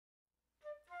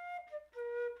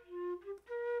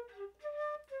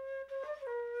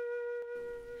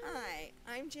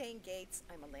I'm Jane Gates.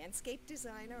 I'm a landscape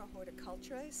designer, a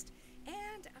horticulturist,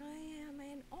 and I am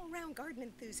an all-round garden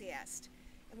enthusiast.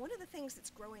 And one of the things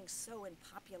that's growing so in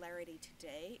popularity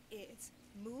today is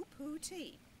Moo Poo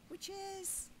Tea, which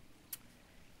is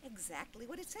exactly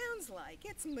what it sounds like.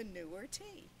 It's manure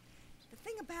tea. The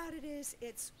thing about it is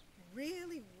it's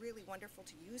really, really wonderful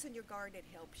to use in your garden. It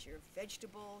helps your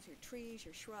vegetables, your trees,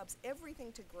 your shrubs,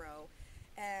 everything to grow.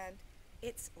 And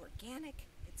it's organic,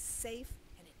 it's safe,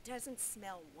 and it doesn't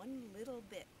smell one little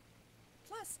bit.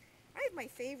 Plus, I have my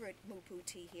favorite Moo Poo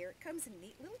tea here. It comes in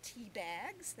neat little tea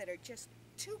bags that are just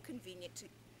too convenient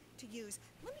to use.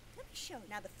 Let me show you.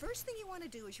 Now, the first thing you want to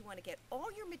do is you want to get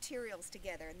all your materials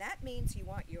together, and that means you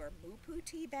want your Moo Poo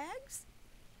tea bags,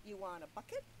 you want a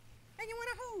bucket, and you want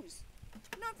a hose.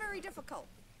 Not very difficult.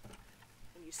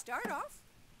 And you start off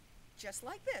just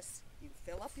like this. You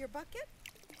fill up your bucket,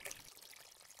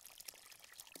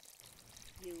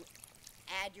 you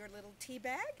add your little tea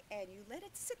bag, and you let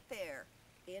it sit there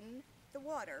in the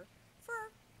water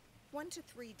for 1 to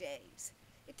 3 days.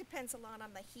 It depends a lot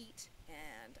on the heat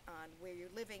and on where you're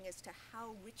living as to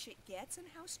how rich it gets and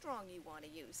how strong you want to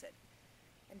use it.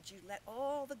 And you let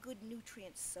all the good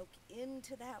nutrients soak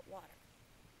into that water.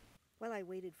 Well, I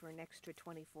waited for an extra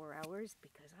 24 hours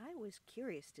because I was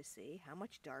curious to see how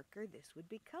much darker this would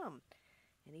become.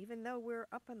 And even though we're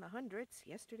up in the hundreds,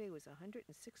 yesterday was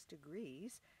 106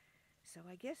 degrees, so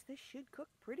I guess this should cook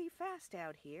pretty fast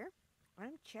out here.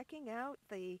 I'm checking out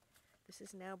this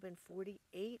has now been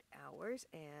 48 hours,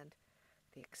 and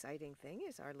the exciting thing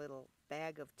is our little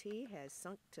bag of tea has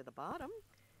sunk to the bottom.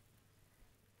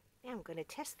 Now I'm going to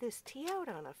test this tea out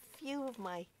on a few of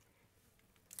my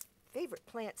favorite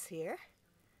plants here.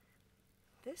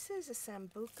 This is a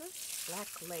Sambuca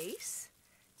black lace.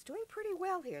 It's doing pretty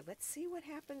well here. Let's see what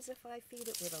happens if I feed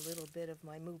it with a little bit of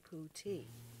my Moo Poo tea.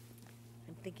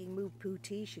 I'm thinking Moo Poo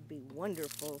tea should be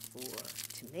wonderful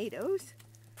for tomatoes.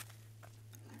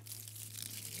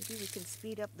 Maybe we can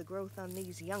speed up the growth on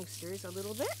these youngsters a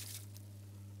little bit.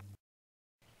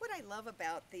 What I love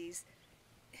about these,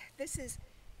 this is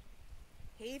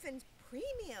Haven's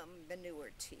premium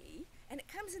manure tea, and it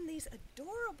comes in these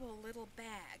adorable little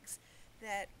bags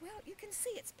that, well, you can see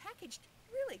it's packaged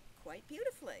really quite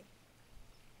beautifully.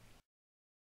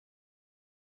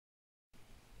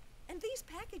 And these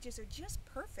packages are just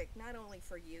perfect not only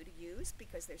for you to use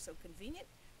because they're so convenient,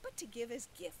 but to give as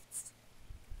gifts.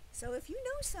 So if you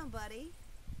know somebody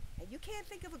and you can't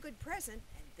think of a good present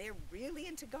and they're really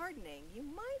into gardening, you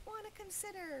might want to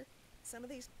consider some of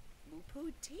these Moo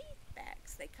Poo tea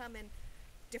bags. They come in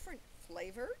different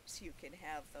flavors. You can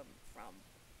have them from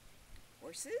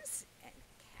horses and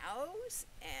cows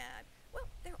and, well,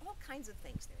 there are all kinds of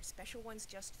things. There are special ones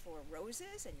just for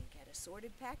roses, and you get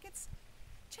assorted packets.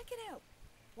 Check it out.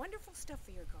 Wonderful stuff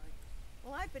for your garden.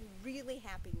 Well, I've been really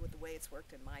happy with the way it's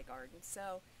worked in my garden.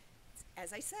 So,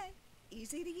 as I say,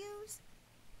 easy to use,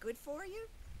 good for you,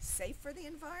 safe for the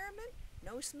environment,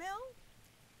 no smell.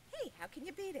 Hey, how can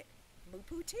you beat it? Moo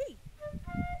Poo tea.